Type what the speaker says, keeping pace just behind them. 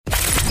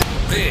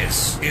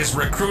This is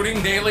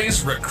Recruiting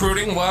Daily's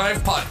Recruiting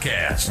Live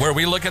podcast, where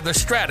we look at the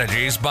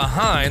strategies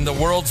behind the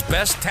world's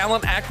best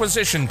talent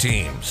acquisition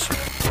teams.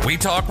 We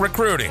talk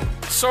recruiting,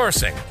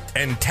 sourcing,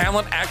 and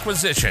talent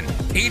acquisition.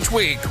 Each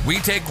week, we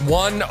take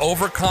one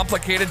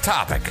overcomplicated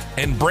topic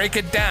and break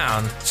it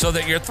down so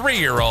that your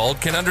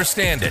 3-year-old can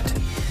understand it.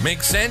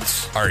 Make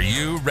sense? Are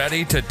you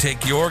ready to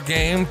take your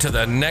game to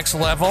the next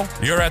level?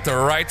 You're at the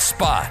right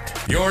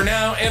spot. You're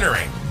now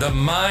entering the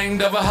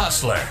mind of a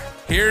hustler.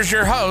 Here's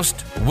your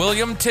host,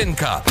 William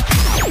Tincup.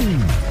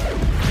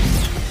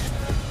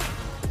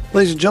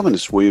 Ladies and gentlemen,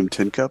 it's William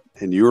Tincup,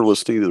 and you're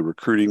listening to the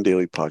Recruiting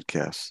Daily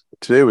podcast.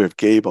 Today we have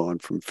Gabe on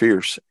from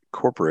Fierce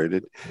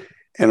Incorporated,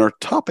 and our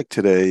topic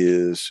today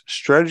is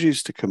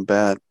strategies to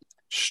combat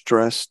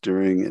stress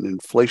during an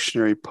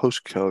inflationary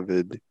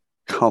post-COVID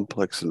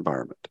complex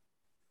environment.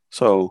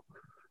 So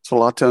it's a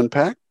lot to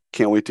unpack.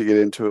 Can't wait to get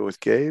into it with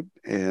Gabe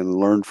and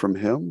learn from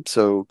him.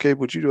 So Gabe,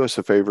 would you do us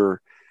a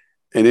favor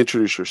and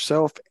introduce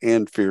yourself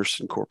and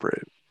Fierce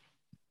Incorporated?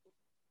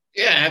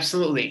 Yeah,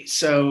 absolutely.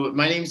 So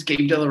my name is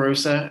Gabe De La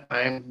Rosa.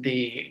 I'm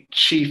the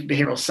Chief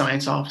Behavioral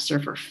Science Officer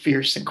for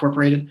Fierce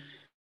Incorporated.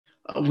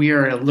 We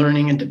are a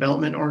learning and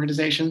development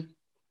organization.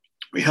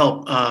 We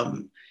help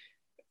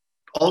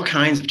all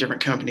kinds of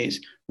different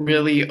companies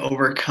really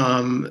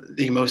overcome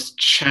the most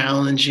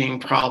challenging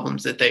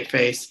problems that they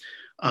face.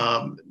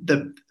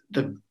 The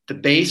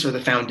base or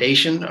the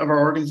foundation of our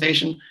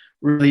organization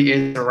really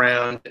is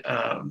around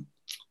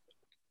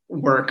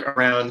work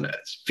around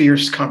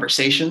fierce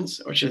conversations,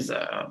 which is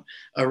a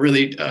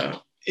really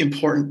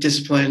important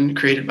discipline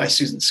created by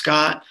Susan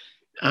Scott.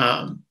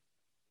 And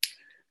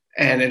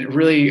it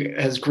really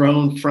has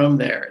grown from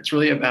there. It's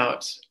really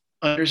about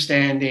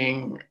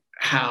understanding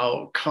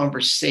how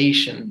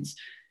conversations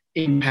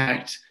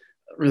impact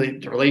really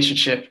the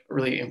relationship,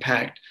 really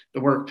impact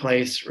the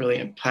workplace, really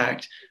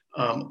impact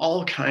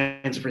all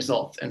kinds of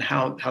results and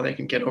how they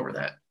can get over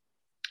that.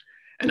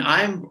 And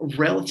I'm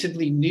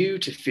relatively new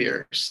to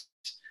Fierce.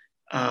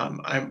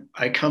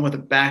 I come with a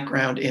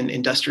background in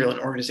industrial and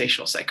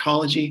organizational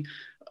psychology,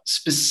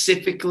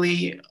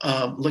 specifically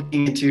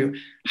looking into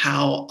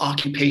how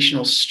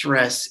occupational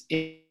stress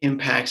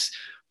impacts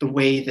the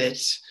way that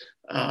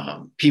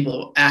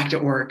people act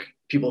at work,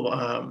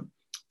 people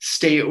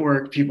stay at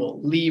work, people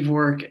leave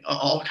work,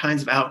 all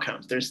kinds of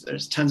outcomes.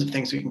 There's tons of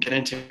things we can get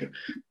into.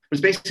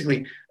 It's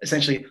basically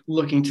essentially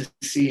looking to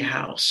see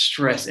how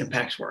stress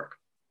impacts work.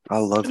 I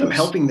love this. I'm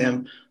helping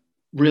them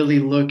really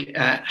look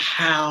at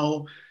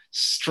how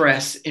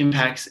stress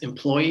impacts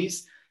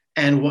employees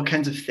and what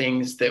kinds of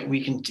things that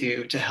we can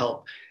do to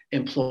help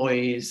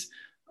employees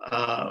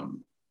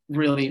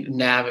really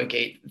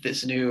navigate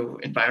this new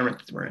environment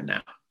that we're in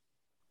now.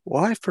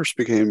 Well, I first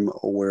became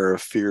aware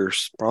of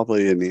Fierce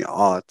probably in the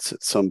aughts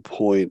at some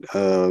point.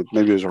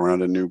 Maybe it was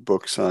around a new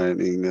book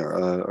signing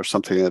or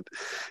something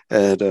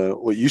at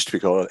what used to be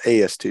called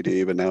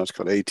ASTD, but now it's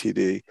called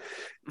ATD.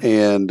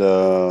 And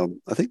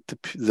I think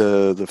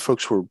the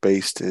folks were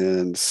based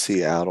in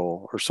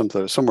Seattle or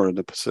somewhere in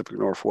the Pacific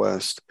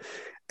Northwest.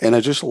 And I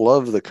just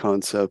love the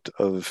concept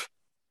of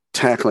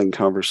tackling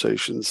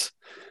conversations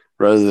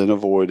rather than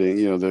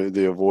avoiding,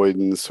 the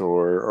avoidance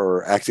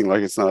or acting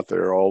like it's not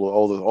there.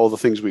 All the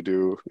things we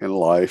do in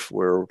life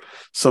where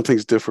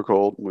something's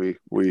difficult,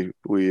 we've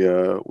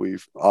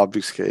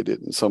obfuscated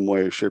it in some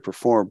way, shape, or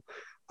form.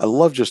 I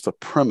love just the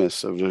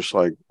premise of just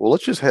like, well,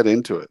 let's just head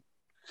into it.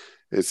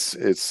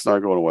 It's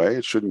not going away.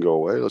 It shouldn't go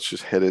away. Let's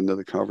just head into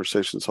the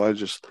conversation. So I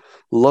just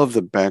love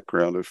the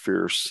background of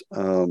Fierce.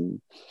 And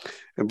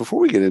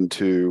before we get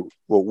into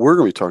what we're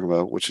going to be talking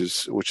about, which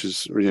is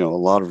a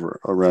lot of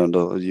around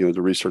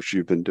the research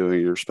you've been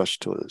doing, your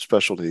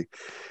specialty,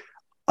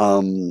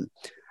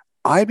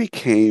 I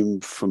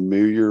became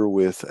familiar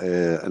with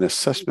an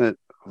assessment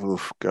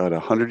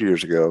 100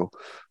 years ago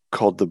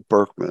called the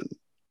Birkman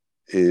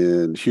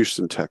in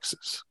Houston,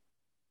 Texas.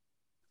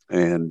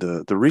 And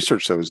the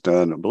research that was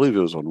done, I believe it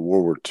was on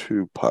World War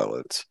II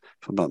pilots,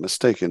 if I'm not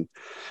mistaken,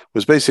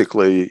 was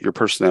basically your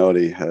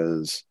personality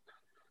has,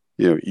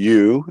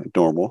 you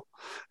normal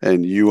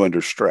and you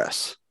under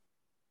stress.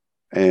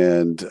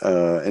 And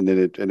then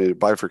it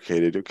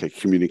bifurcated, okay,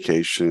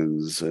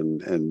 communications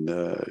and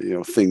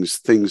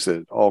things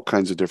that all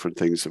kinds of different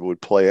things that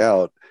would play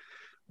out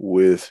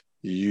with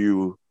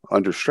you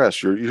under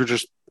stress. You're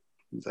just,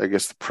 I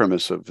guess the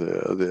premise of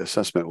the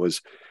assessment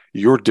was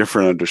you're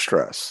different under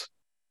stress.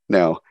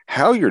 Now,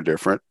 how you're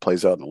different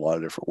plays out in a lot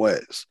of different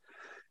ways.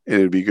 And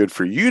it'd be good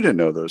for you to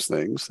know those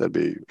things. That'd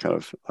be kind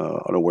of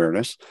an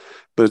awareness.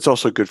 But it's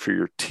also good for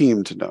your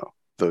team to know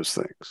those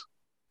things.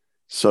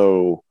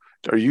 So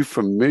are you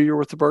familiar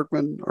with the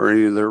Birkman or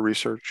any of their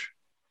research?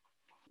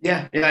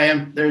 Yeah, I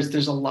am.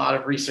 There's a lot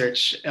of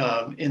research.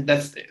 And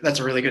that's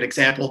a really good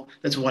example.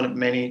 That's one of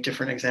many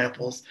different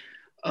examples.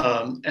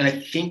 And I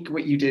think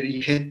what you did,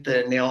 you hit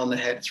the nail on the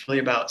head. It's really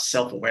about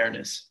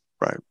self-awareness.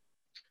 Right.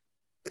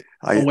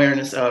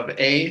 Awareness of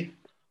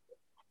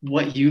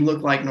what you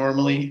look like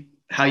normally,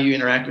 how you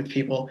interact with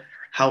people,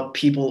 how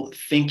people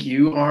think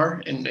you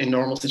are in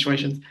normal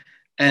situations,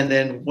 and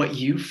then what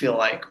you feel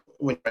like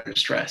when you're under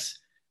stress.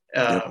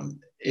 Yep.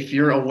 If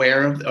you're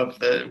aware of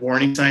the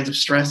warning signs of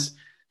stress,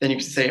 then you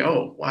can say,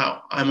 oh,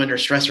 wow, I'm under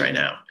stress right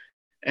now.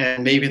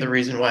 And maybe the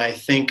reason why I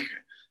think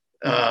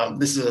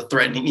this is a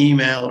threatening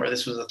email or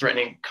this was a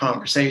threatening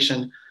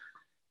conversation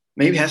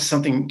maybe has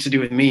something to do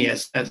with me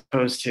as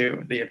opposed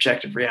to the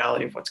objective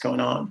reality of what's going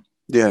on.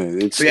 Yeah,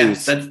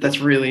 that's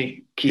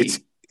really key.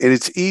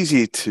 It's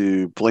easy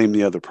to blame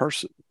the other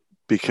person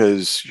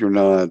because you're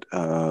not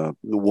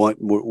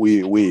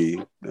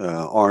we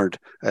aren't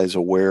as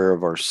aware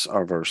of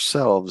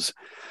ourselves.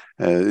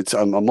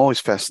 I'm always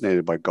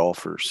fascinated by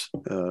golfers,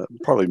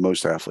 probably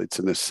most athletes,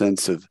 in the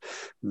sense of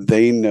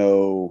they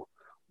know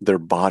their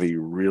body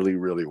really,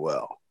 really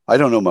well. I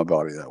don't know my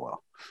body that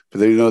well, but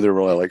they know they're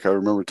really, like, I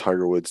remember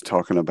Tiger Woods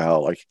talking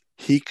about, like,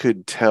 he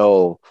could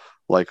tell,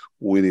 like,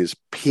 when his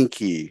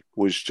pinky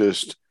was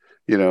just,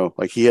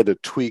 like he had to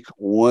tweak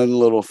one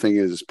little thing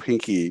in his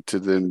pinky to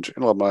then,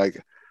 I'm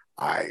like,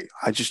 I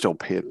just don't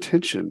pay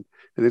attention.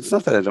 And it's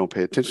not that I don't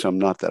pay attention. I'm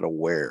not that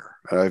aware.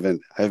 I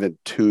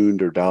haven't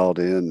tuned or dialed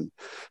in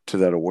to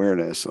that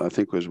awareness. And I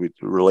think as it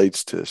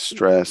relates to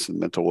stress and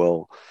mental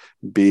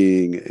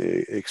well-being,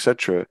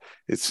 etc.,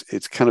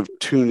 it's kind of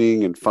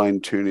tuning and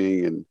fine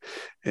tuning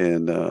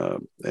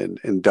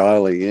and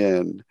dialing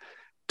in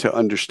to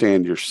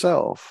understand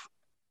yourself.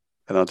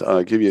 And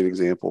I'll give you an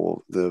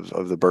example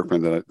of the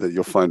Berkman that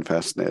you'll find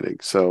fascinating.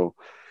 So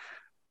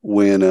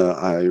when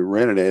I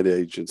ran an ad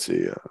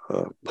agency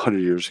 100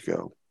 years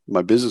ago,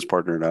 my business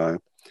partner and I,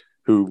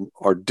 who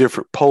are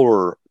different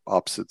polar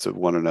opposites of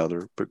one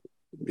another, but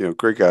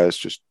great guys,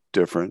 just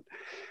different.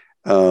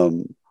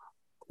 One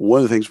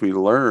of the things we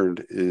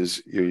learned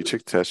is you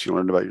took the test, you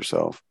learned about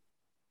yourself,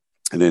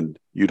 and then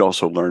you'd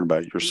also learn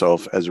about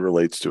yourself as it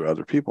relates to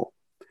other people.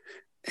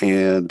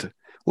 And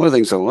one of the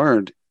things I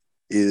learned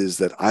is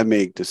that I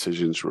make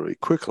decisions really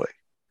quickly.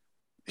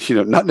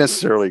 Not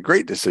necessarily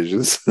great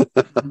decisions,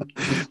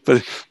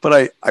 but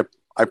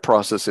I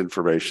process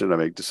information. I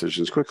make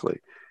decisions quickly.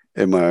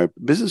 And my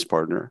business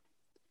partner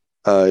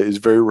is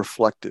very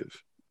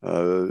reflective,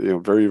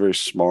 very, very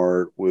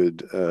smart,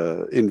 would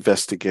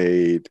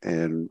investigate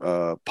and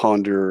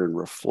ponder and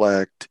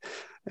reflect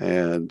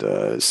and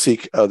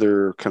seek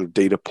other kind of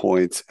data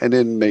points and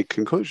then make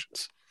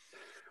conclusions.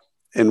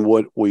 And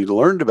what we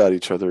learned about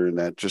each other in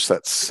that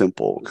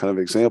simple kind of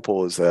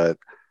example is that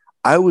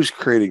I was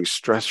creating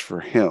stress for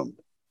him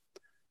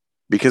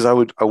because I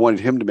wanted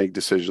him to make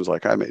decisions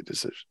like I made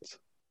decisions.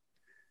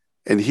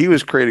 And he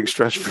was creating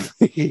stress for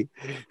me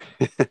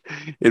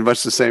in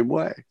much the same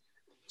way.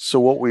 So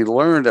what we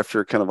learned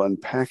after kind of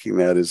unpacking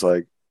that is,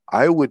 like,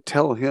 I would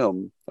tell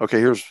him, okay,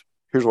 here's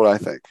what I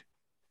think.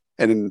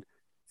 And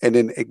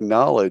then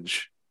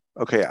acknowledge,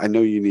 okay, I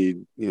know you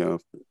need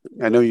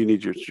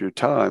your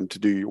time to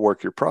do your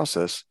work, your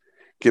process,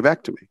 get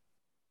back to me.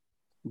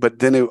 But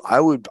then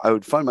I would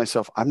find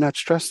myself, I'm not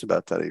stressed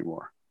about that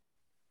anymore.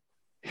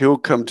 He'll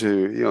come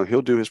to,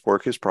 he'll do his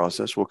work, his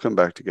process. We'll come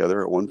back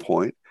together at one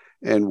point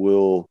and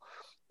we'll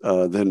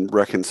then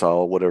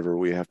reconcile whatever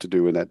we have to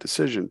do in that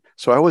decision.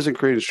 So I wasn't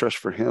creating stress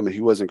for him.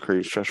 He wasn't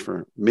creating stress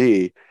for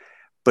me,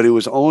 but it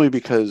was only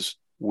because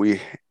we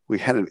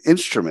had an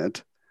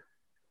instrument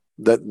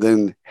that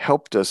then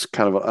helped us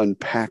kind of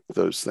unpack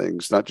those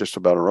things, not just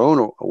about our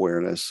own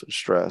awareness of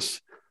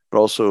stress, but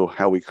also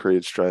how we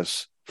create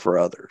stress for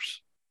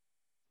others.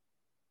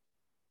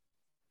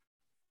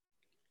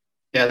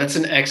 Yeah, that's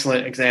an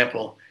excellent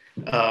example.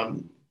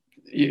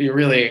 You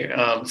really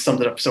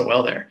summed it up so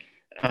well there.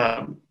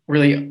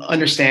 Really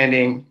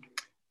understanding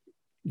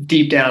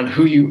deep down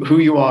who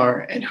you are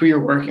and who you're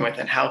working with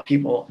and how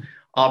people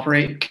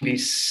operate can be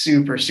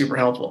super, super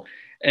helpful.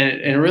 And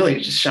it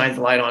really just shines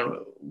a light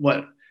on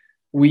what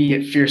we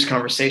at Fierce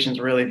Conversations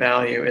really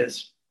value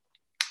is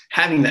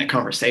having that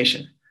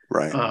conversation.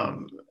 Right.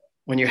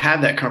 When you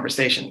have that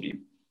conversation,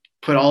 you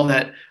put all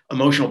that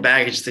emotional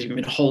baggage that you've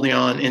been holding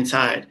on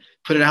inside,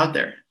 put it out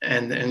there,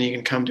 and you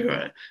can come to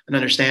an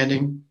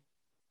understanding.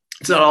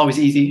 It's not always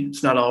easy.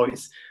 It's not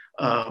always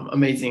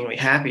amazingly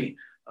happy.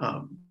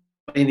 But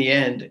in the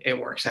end, it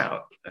works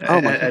out.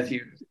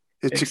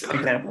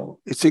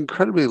 Example. It's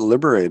incredibly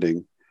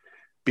liberating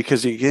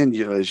because, again,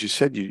 as you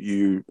said,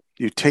 you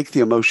take the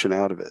emotion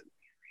out of it.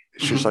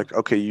 It's just like,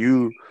 okay,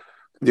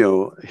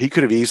 he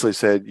could have easily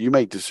said, you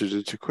make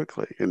decisions too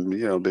quickly. And,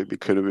 maybe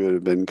could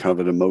have been kind of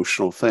an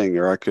emotional thing.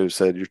 Or I could have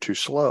said, you're too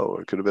slow.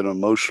 It could have been an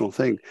emotional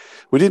thing.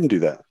 We didn't do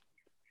that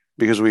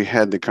because we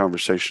had the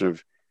conversation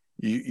of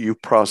you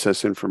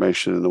process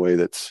information in a way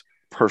that's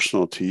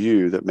personal to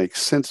you, that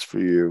makes sense for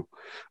you.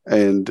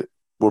 And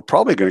we're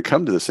probably going to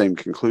come to the same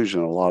conclusion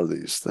on a lot of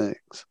these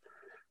things.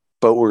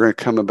 But we're going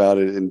to come about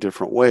it in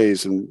different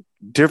ways. And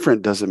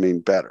different doesn't mean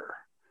better.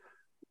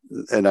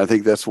 And I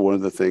think that's one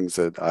of the things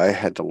that I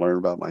had to learn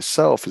about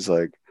myself is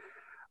like,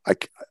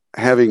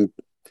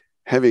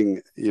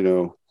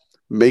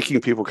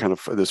 making people kind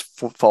of this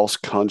false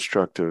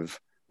construct of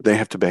they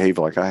have to behave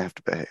like I have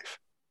to behave.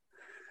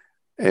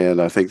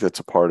 And I think that's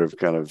a part of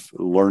kind of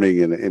learning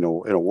in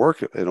a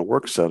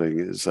work setting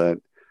is that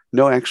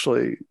no,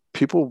 actually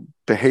people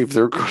behave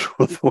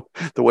the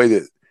way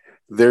that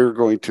they're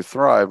going to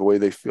thrive, the way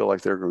they feel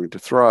like they're going to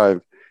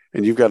thrive.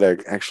 And you've got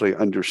to actually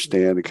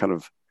understand and kind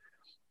of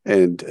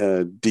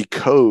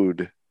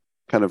decode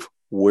kind of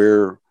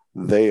where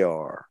they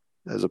are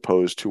as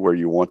opposed to where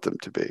you want them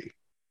to be.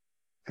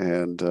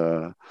 And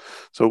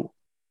so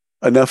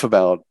enough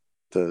about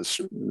I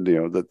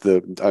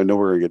know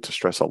we're going to get to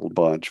stress a whole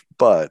bunch,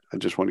 but I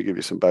just want to give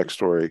you some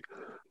backstory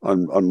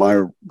on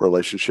my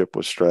relationship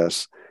with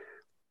stress.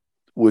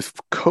 With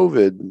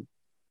COVID,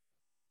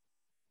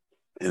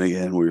 and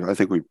again, I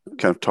think we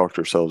kind of talked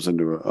ourselves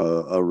into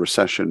a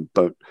recession,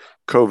 but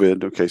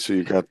COVID, okay, so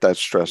you've got that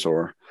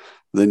stressor.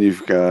 Then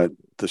you've got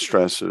the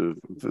stress of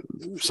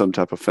some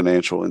type of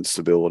financial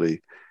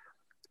instability.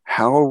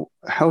 How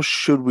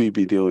should we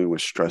be dealing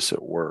with stress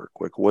at work?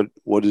 Like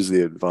what is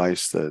the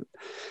advice that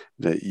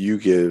you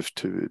give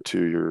to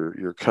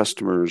your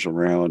customers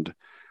around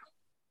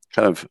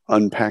kind of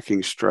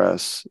unpacking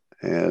stress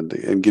and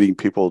getting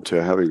people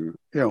to having,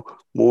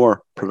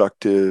 more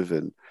productive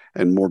and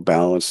more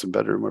balanced and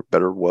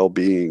better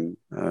well-being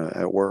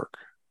at work?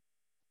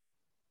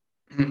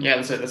 Yeah,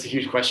 that's a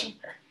huge question.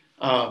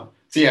 So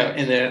yeah,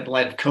 in the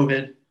light of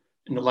COVID,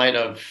 in the light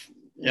of,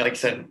 like I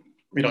said,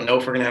 we don't know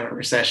if we're going to have a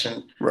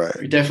recession. Right.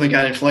 We definitely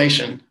got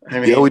inflation. I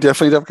mean, yeah, we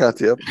definitely have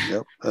got yep.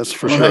 That's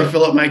for when sure. I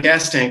fill up my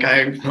gas tank,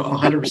 I'm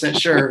 100%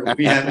 sure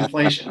we have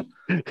inflation.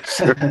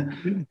 Sure.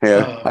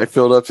 Yeah, I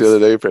filled up the other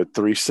day for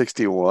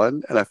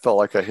 361, and I felt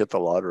like I hit the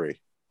lottery.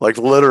 Like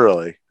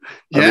literally.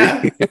 Yeah,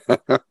 I mean,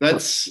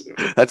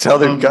 that's how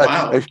they've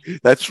got. Wow.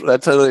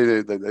 That's how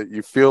they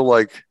you feel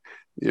like,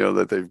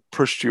 that they've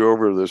pushed you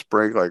over this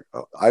brink. Like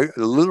I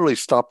literally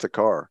stopped the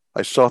car.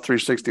 I saw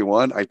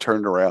 361. I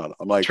turned around.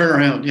 I'm like, turn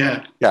around.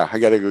 Yeah. Yeah, I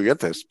got to go get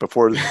this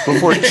before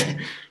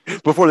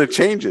the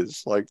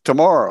changes, like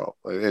tomorrow.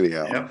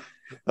 Anyhow,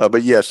 Yep.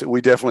 But yes, we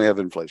definitely have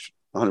inflation.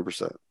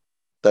 100%.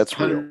 That's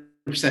real.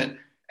 100%.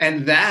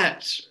 And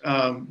that,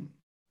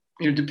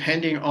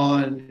 depending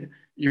on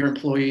your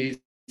employee's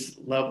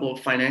level of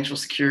financial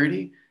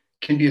security,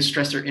 can be a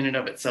stressor in and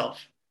of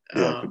itself.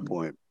 Yeah, good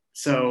point.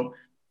 So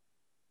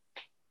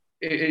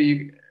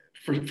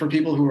for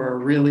people who are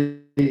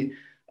really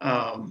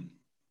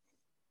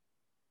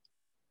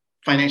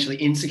financially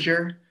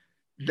insecure,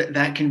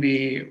 that can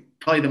be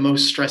probably the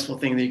most stressful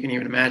thing that you can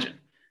even imagine,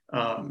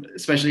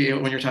 especially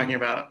when you're talking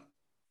about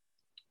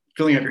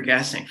filling up your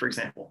gas tank, for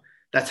example.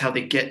 That's how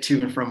they get to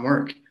and from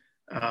work.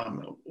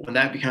 When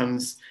that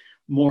becomes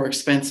more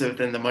expensive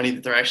than the money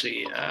that they're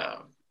actually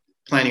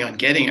planning on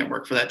getting at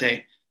work for that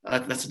day,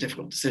 that's a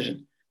difficult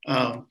decision.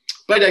 But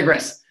I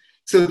digress.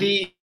 So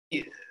the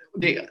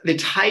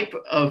type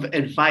of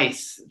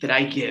advice that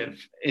I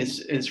give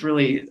is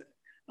really,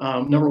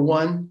 number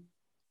one,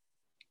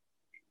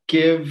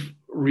 give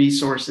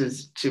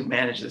resources to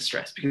manage the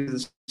stress,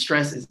 because the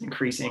stress is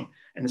increasing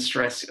and the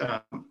stress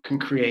can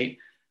create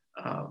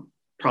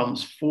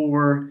problems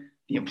for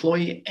the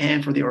employee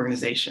and for the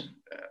organization,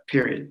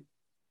 period.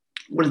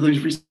 What do those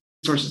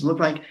resources look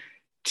like?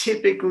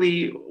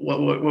 Typically,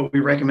 what we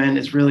recommend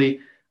is really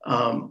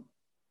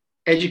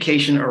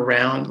education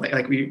around,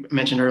 like we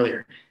mentioned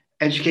earlier,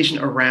 education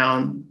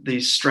around the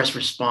stress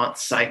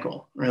response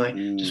cycle,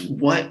 really. Just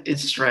what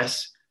is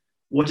stress?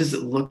 What does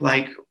it look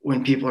like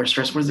when people are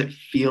stressed? What does it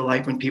feel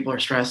like when people are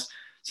stressed?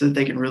 So that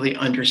they can really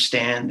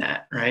understand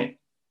that, right?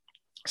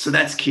 So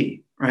that's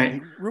key,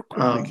 right? Real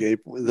quickly, Gabe,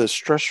 the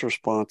stress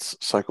response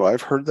cycle,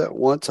 I've heard that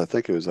once. I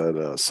think it was at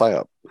a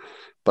PSYOP,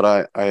 but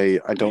I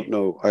don't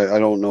know. I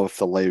don't know if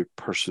the lay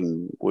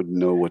person would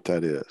know what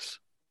that is.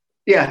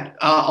 Yeah.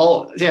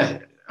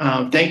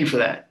 Thank you for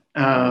that.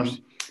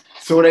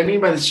 So what I mean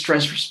by the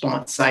stress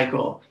response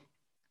cycle,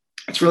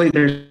 it's really,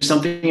 there's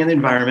something in the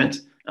environment.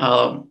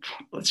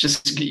 Let's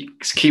just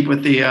keep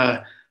with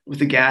the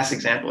gas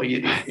example.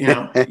 You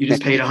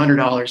just paid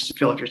 $100 to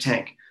fill up your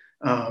tank,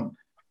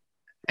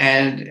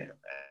 and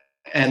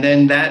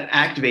then that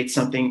activates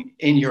something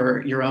in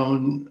your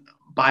own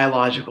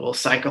biological,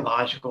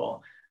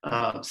 psychological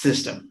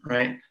system,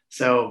 right?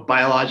 So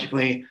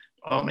biologically,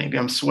 maybe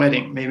I'm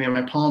sweating, maybe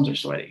my palms are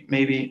sweaty,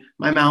 maybe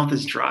my mouth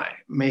is dry,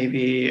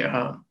 maybe.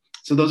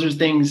 So those are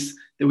things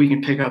that we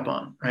can pick up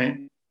on,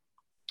 right?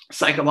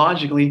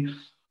 Psychologically,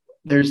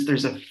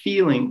 there's a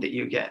feeling that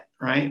you get,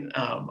 right?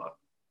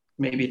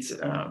 Maybe it's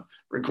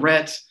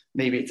regret,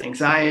 maybe it's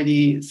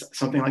anxiety,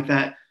 something like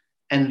that.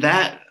 And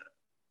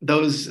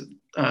those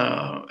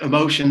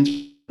emotions,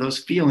 those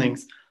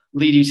feelings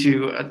lead you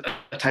to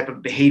a type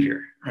of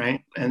behavior,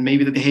 right? And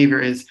maybe the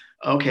behavior is,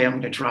 okay, I'm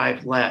going to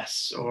drive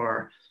less,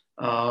 or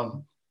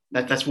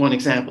that's one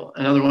example.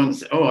 Another one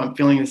is, I'm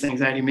feeling this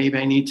anxiety. Maybe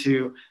I need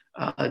to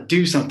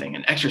do something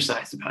and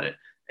exercise about it.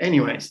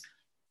 Anyways,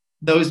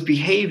 those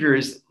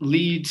behaviors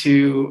lead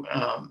to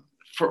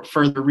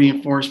further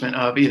reinforcement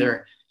of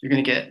either you're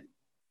going to get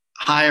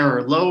higher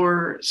or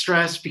lower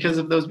stress because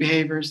of those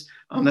behaviors.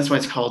 That's why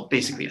it's called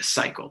basically a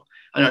cycle.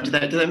 I don't know.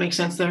 Did that make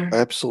sense there?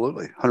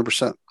 Absolutely.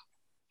 100%.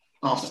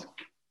 Awesome.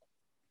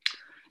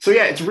 So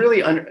yeah, it's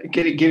really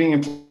giving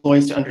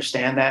employees to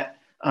understand that,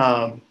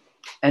 and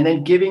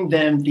then giving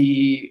them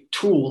the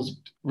tools,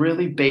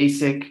 really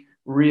basic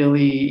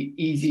really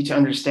easy to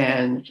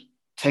understand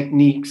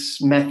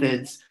techniques,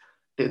 methods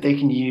that they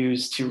can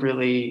use to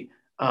really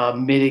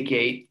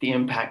mitigate the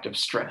impact of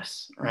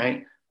stress,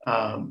 right?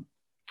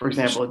 For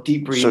example, a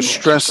deep So breathing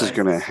stress is exercise.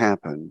 going to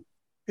happen.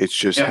 It's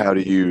just Yep. how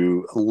do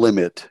you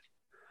limit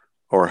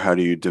or how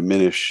do you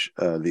diminish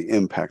the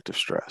impact of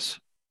stress?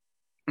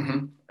 Mm-hmm.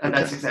 And Okay.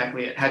 that's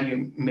exactly it. How do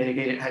you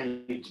mitigate it? How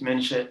do you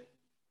diminish it?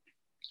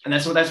 And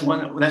that's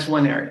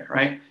one area,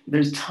 right?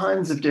 There's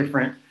tons of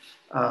different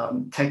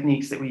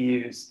techniques that we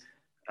use,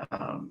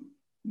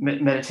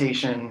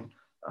 meditation,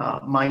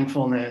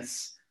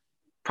 mindfulness,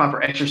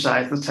 proper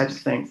exercise, those types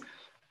of things,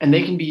 and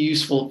they can be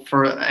useful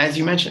for, as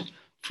you mentioned,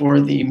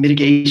 for the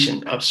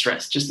mitigation of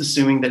stress. Just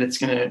assuming that it's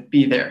going to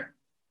be there.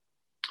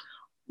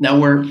 Now,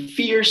 where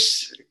fear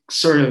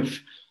sort of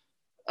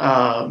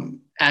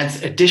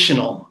adds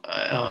additional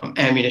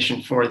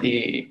ammunition for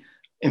the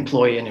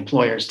employee and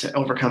employers to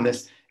overcome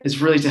this is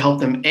really to help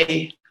them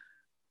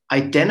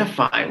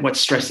identify what's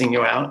stressing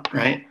you out,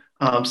 right?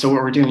 So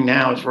what we're doing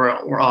now is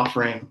we're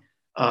offering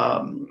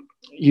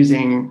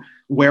using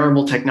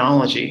wearable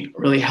technology,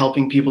 really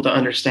helping people to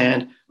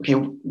understand, okay,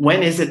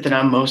 when is it that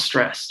I'm most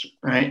stressed,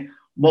 right?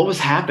 What was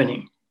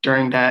happening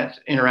during that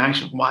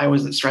interaction? Why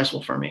was it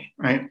stressful for me,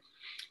 right?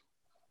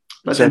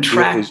 Let them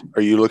track.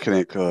 Are you looking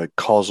at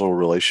causal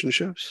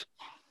relationships?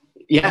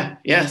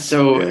 Yeah.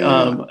 So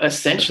Yeah.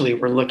 essentially,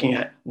 we're looking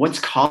at what's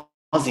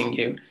causing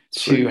you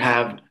to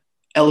have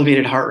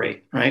elevated heart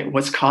rate, right?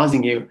 What's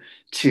causing you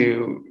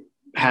to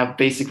have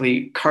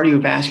basically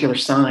cardiovascular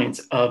signs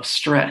of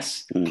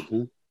stress.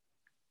 Mm-hmm.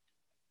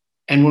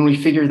 And when we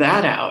figure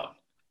that out,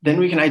 then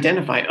we can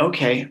identify,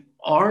 okay,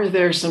 are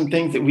there some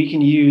things that we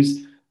can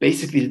use,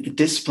 basically the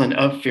discipline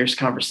of fierce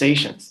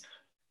conversations,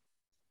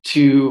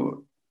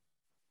 to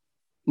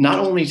not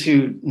only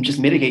to just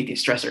mitigate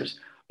these stressors,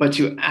 but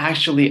to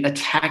actually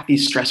attack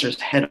these stressors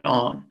head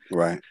on.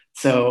 Right.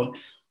 So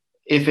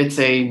if it's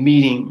a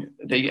meeting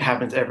that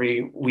happens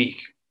every week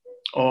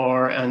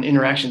or an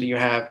interaction that you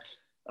have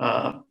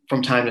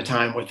from time to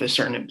time with a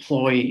certain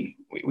employee,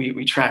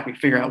 we track, we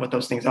figure out what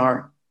those things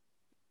are.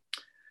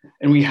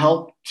 And we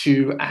help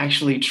to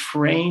actually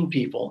train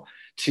people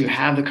to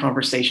have the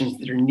conversations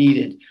that are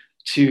needed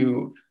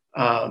to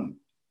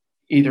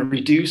either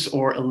reduce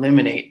or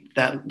eliminate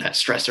that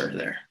stressor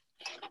there.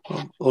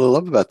 Well, what I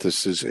love about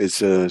this is it's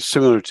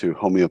similar to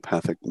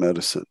homeopathic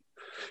medicine.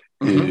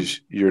 Mm-hmm.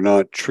 Is you're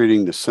not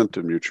treating the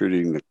symptom, you're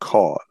treating the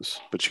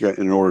cause. But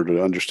in order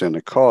to understand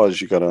the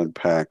cause, you got to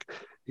unpack,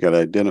 you got to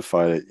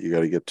identify it, you got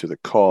to get to the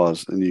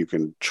cause, and you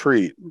can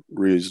treat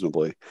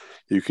reasonably.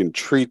 You can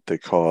treat the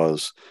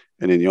cause,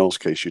 and in y'all's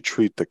case, you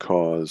treat the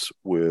cause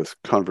with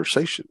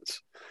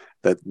conversations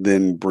that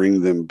then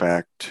bring them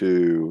back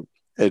to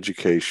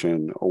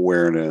education,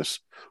 awareness,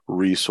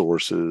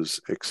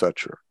 resources,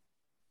 etc.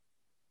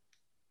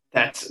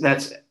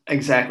 That's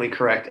exactly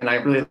correct. And I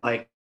really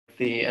like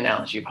the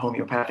analogy of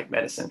homeopathic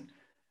medicine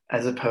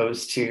as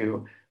opposed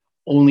to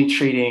only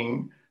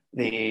treating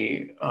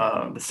the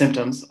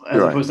symptoms,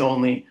 as opposed to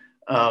only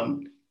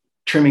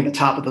trimming the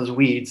top of those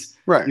weeds.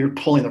 Right. You're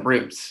pulling the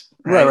roots.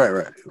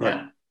 Right.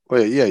 Yeah.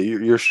 Well, yeah,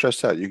 you're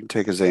stressed out. You can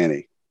take a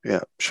Xanny.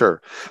 Yeah,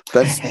 sure.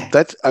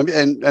 That's I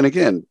mean, and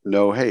again,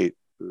 no hate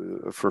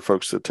for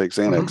folks that take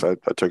Xanax.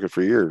 Mm-hmm. I took it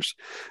for years,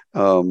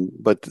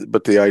 but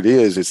the idea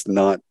is it's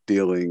not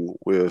dealing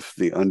with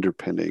the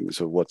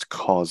underpinnings of what's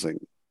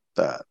causing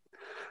that.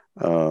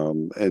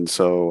 And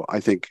so I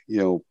think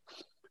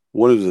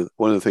one of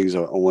the things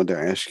I wanted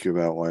to ask you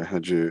about while I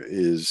had you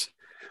is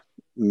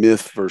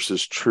myth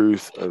versus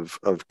truth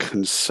of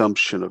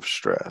consumption of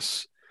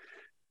stress.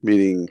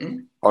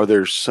 Meaning, are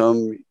there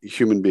some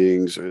human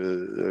beings,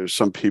 or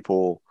some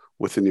people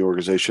within the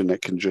organization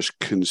that can just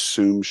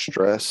consume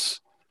stress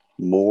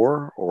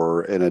more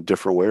or in a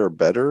different way or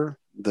better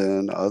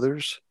than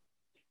others?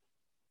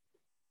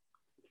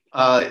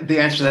 The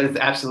answer to that is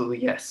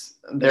absolutely yes.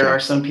 There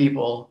are some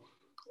people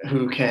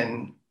who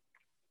can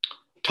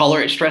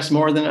tolerate stress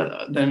more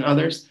than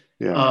others.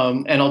 Yeah.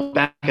 And I'll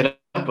back it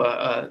up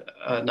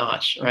a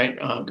notch, right?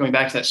 Going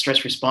back to that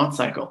stress response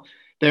cycle.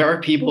 There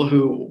are people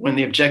who, when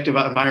the objective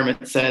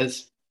environment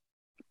says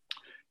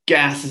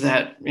gas is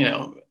at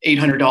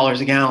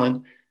 $800 a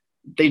gallon,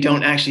 they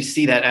don't actually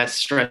see that as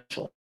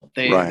stressful.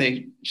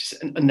 They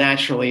just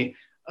naturally,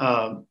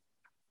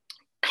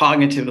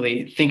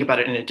 cognitively think about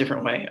it in a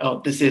different way.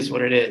 Oh, this is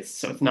what it is,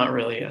 so it's not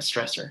really a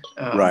stressor.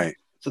 Right.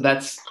 So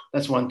that's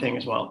one thing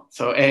as well.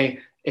 So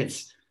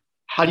it's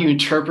how do you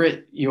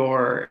interpret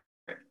your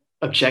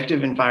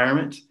objective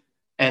environment,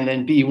 and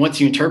then B, once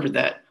you interpret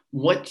that,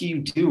 what do you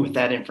do with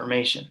that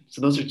information? So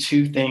those are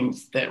two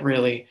things that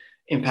really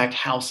impact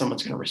how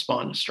someone's going to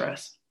respond to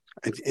stress.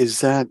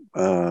 Is that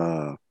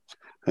a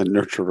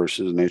nurture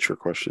versus nature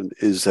question?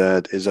 Is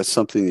that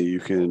something that you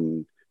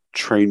can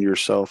train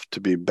yourself to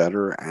be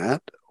better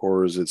at,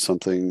 or is it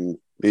something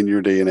in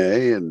your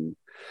DNA and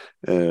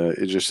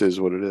it just is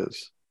what it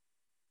is?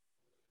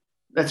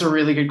 That's a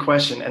really good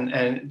question,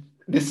 and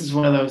this is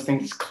one of those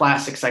things,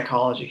 classic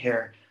psychology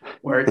here,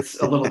 where it's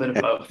a little bit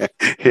of both.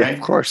 Yeah, right?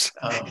 Of course.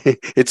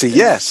 It's a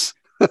yes.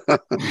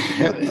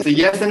 It's a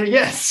yes and a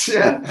yes.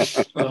 Yeah,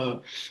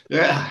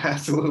 yeah,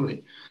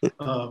 absolutely.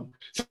 So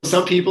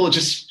some people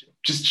just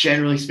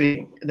generally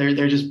speaking,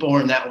 they're just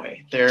born that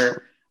way.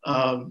 They're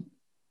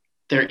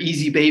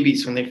easy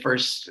babies when they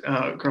first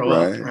grow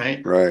up,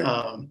 right?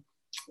 Right.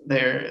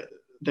 They're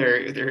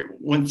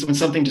when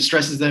something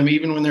distresses them,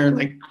 even when they're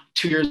like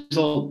 2 years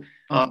old,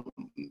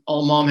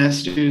 all mom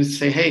has to do is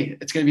say, "Hey,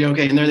 it's going to be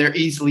okay," and they're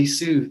easily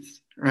soothed,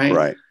 right?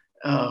 Right.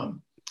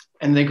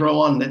 And they grow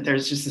on that.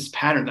 There's just this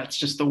pattern. That's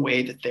just the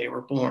way that they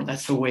were born.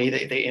 That's the way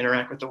they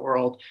interact with the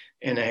world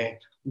in a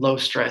low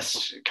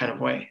stress kind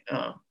of way.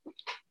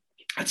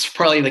 That's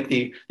probably like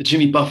the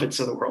Jimmy Buffetts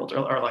of the world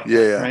are like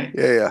that, right?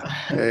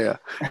 Yeah.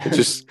 It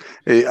just,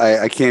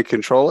 I can't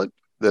control it,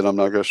 then I'm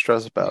not going to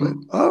stress about it.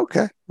 Oh,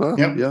 okay. Well,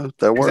 yep. Yeah,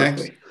 that works.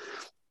 Exactly.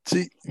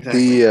 See,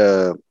 Exactly.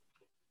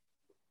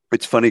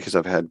 it's funny because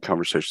I've had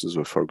conversations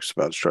with folks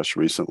about stress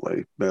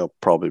recently,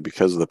 probably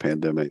because of the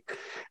pandemic.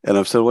 And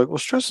I've said, like, well,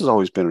 stress has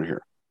always been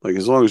here. Like,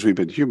 as long as we've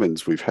been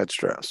humans, we've had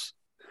stress.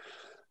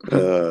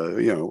 Or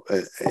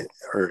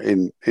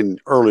in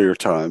earlier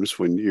times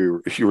when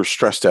you were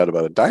stressed out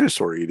about a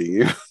dinosaur eating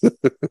you,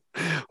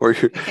 or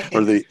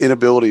the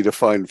inability to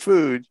find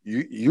food,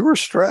 you were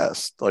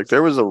stressed. Like,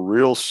 there was a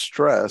real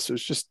stress. It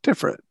was just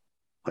different.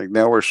 Like,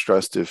 now we're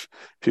stressed if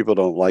people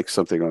don't like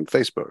something on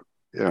Facebook.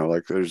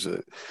 Like there's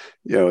the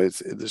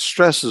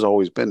stress has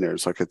always been there.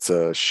 It's like it's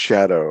a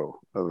shadow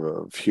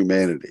of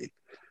humanity.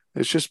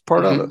 It's just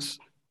part of us.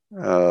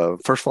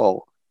 First of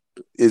all,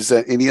 is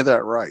that any of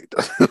that right?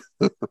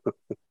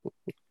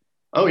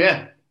 Oh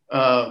yeah,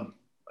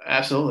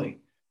 absolutely.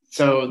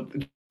 So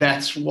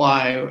that's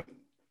why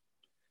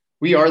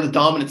we are the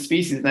dominant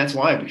species, and that's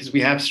why, because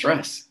we have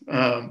stress.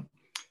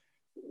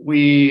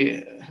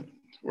 We're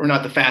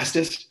not the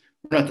fastest,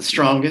 we're not the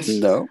strongest.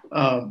 No.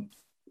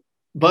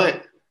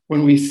 But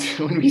when we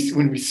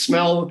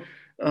smell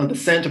the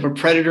scent of a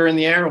predator in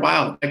the air,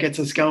 wow, that gets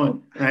us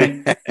going,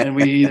 right? And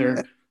we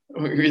either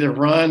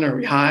run or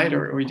we hide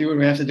or we do what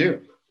we have to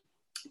do.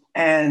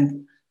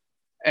 And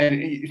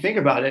you think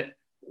about it,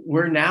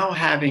 we're now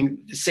having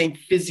the same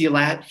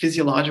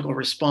physiological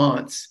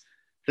response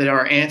that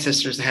our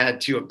ancestors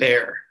had to a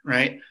bear,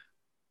 right?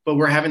 But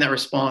we're having that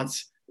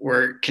response.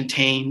 We're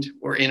contained.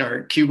 We're in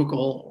our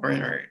cubicle or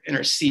in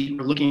our seat.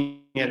 We're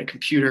looking at a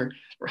computer.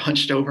 We're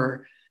hunched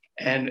over,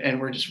 and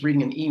we're just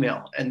reading an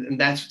email, and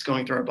that's what's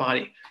going through our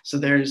body. So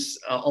there's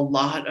a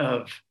lot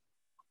of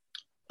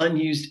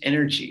unused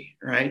energy,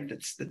 right?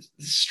 That's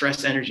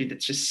stress energy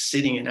that's just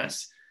sitting in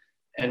us,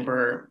 and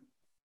we're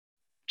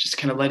just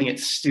kind of letting it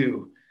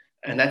stew.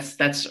 And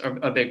that's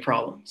a big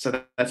problem.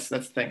 So that's the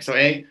thing. So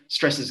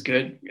stress is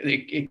good.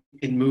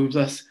 It moves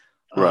us.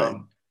 Right.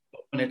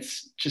 When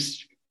it's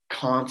just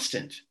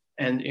constant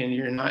and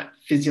you're not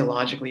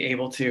physiologically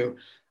able to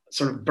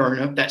sort of burn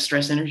up that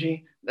stress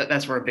energy,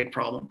 that's where a big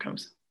problem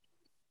comes.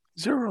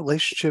 Is there a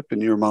relationship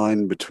in your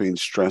mind between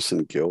stress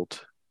and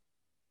guilt?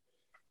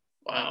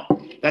 Wow,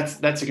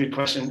 that's a good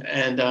question.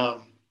 And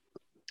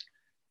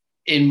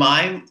in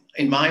my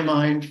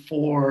mind,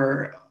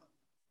 for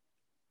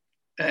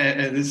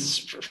and this is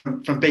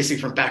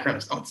from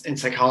background in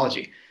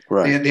psychology,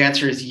 right? The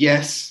answer is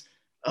yes,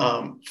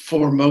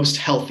 for most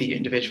healthy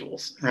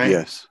individuals, right?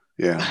 Yes.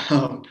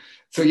 Yeah.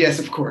 So yes,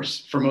 of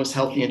course, for most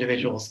healthy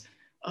individuals,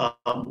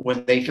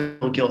 when they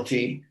feel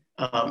guilty,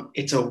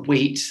 it's a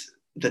weight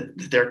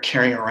that they're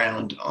carrying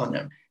around on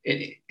them.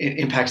 It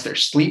impacts their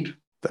sleep.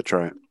 That's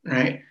right.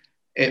 Right.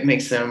 It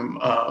makes them,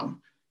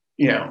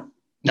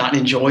 not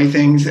enjoy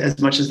things as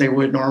much as they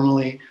would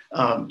normally.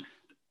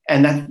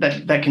 And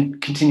that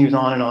continues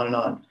on and on and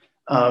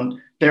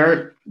on.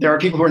 There are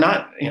people who are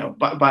not,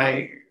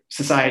 by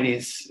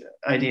society's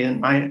idea and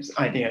my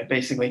idea,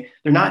 basically,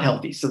 they're not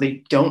healthy, so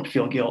they don't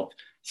feel guilt.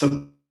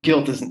 So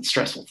guilt isn't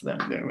stressful to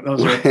them.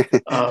 Those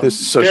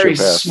are very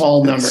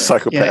small number.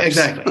 Psychopaths. Yeah,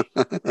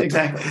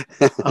 exactly.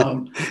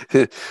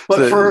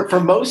 But for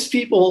most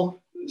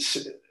people,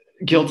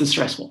 guilt is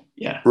stressful.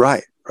 Yeah.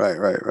 Right.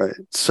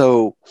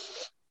 So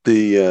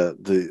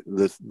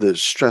the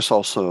stress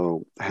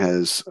also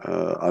has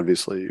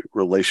obviously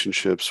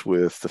relationships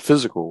with the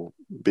physical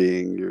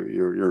being,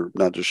 your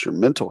not just your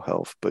mental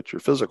health, but your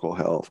physical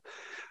health.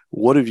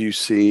 What have you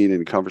seen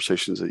in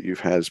conversations that you've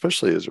had,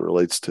 especially as it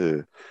relates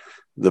to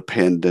the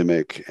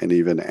pandemic and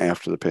even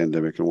after the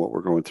pandemic and what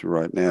we're going through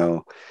right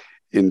now,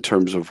 in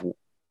terms of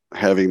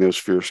having those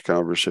fierce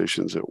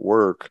conversations at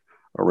work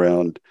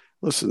around,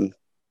 listen,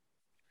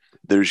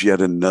 there's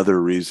yet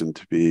another reason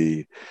to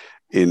be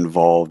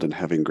involved in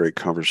having great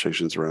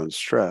conversations around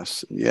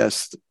stress. And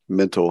yes,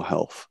 mental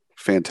health,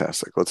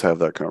 fantastic. Let's have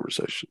that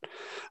conversation.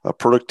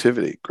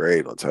 Productivity,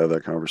 great. Let's have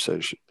that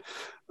conversation.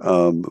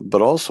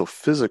 But also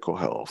physical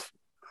health.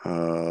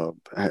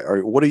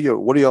 What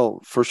are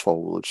y'all? First of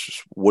all,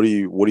 what are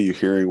you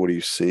hearing? What are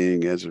you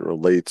seeing as it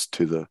relates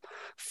to the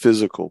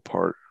physical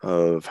part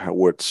of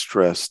what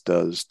stress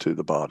does to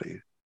the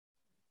body?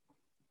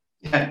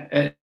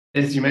 Yeah,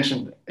 as you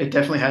mentioned, it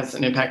definitely has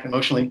an impact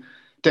emotionally.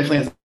 Definitely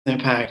has an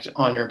impact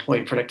on your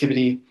employee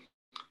productivity.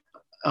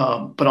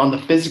 But on the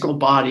physical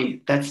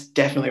body, that's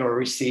definitely where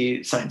we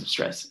see signs of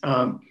stress.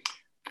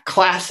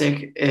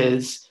 Classic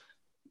is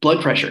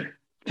blood pressure,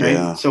 right?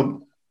 Yeah.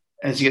 So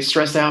as you get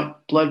stressed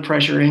out, blood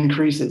pressure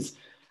increases.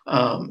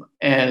 And,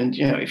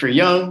 if you're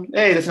young,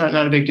 hey, that's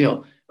not a big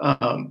deal.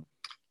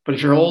 But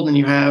if you're old and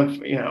you have,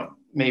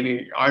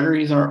 maybe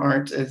arteries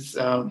aren't as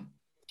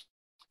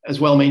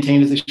well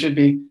maintained as they should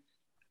be,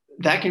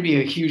 that can be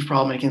a huge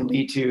problem. It can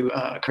lead to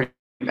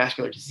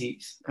cardiovascular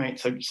disease, right?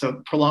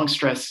 So prolonged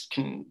stress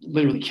can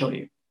literally kill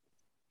you.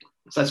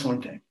 So that's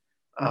one thing.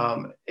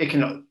 It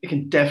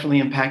can definitely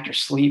impact your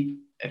sleep.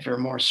 If you're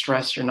more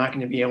stressed, you're not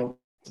going to be able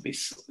to be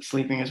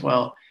sleeping as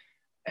well.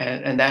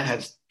 And that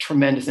has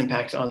tremendous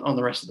impacts on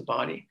the rest of the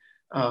body.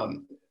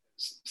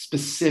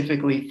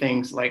 Specifically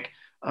things like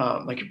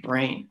your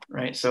brain,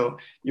 right? So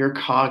your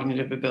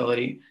cognitive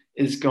ability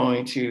is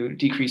going to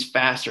decrease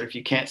faster if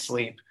you can't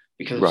sleep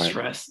because of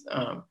stress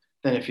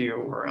than if you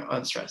were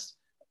unstressed.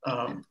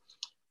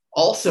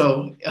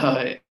 Also,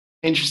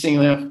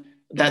 interestingly enough,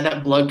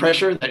 that blood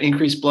pressure, that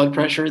increased blood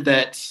pressure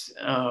that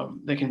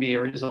can be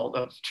a result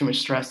of too much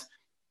stress,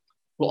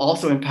 will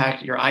also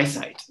impact your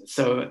eyesight.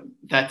 So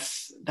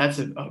that's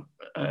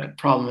a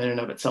problem in and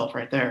of itself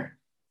right there.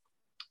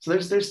 So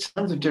there's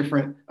tons of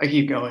different, I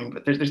keep going,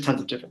 but there's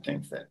tons of different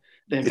things that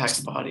impact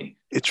the body.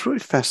 It's really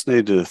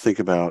fascinating to think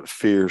about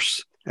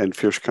Fierce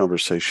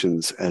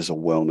Conversations as a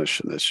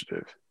wellness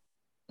initiative.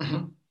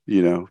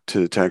 Mm-hmm.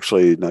 To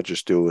actually not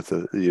just deal with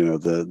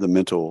the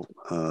mental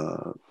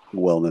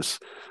wellness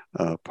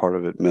part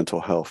of it,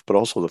 mental health, but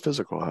also the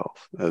physical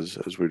health,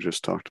 as we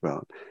just talked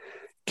about.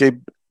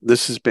 Gabe,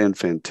 this has been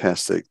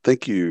fantastic.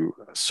 Thank you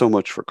so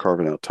much for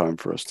carving out time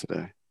for us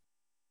today.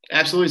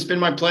 Absolutely. It's been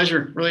my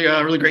pleasure.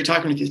 Really great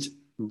talking with you.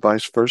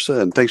 Vice versa.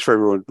 And thanks for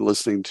everyone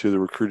listening to the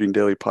Recruiting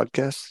Daily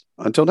podcast.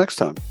 Until next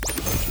time.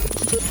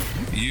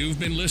 You've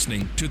been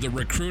listening to the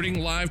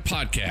Recruiting Live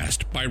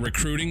podcast by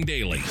Recruiting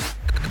Daily.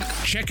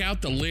 Check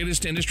out the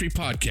latest industry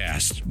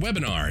podcasts,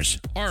 webinars,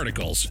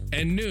 articles,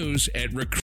 and news at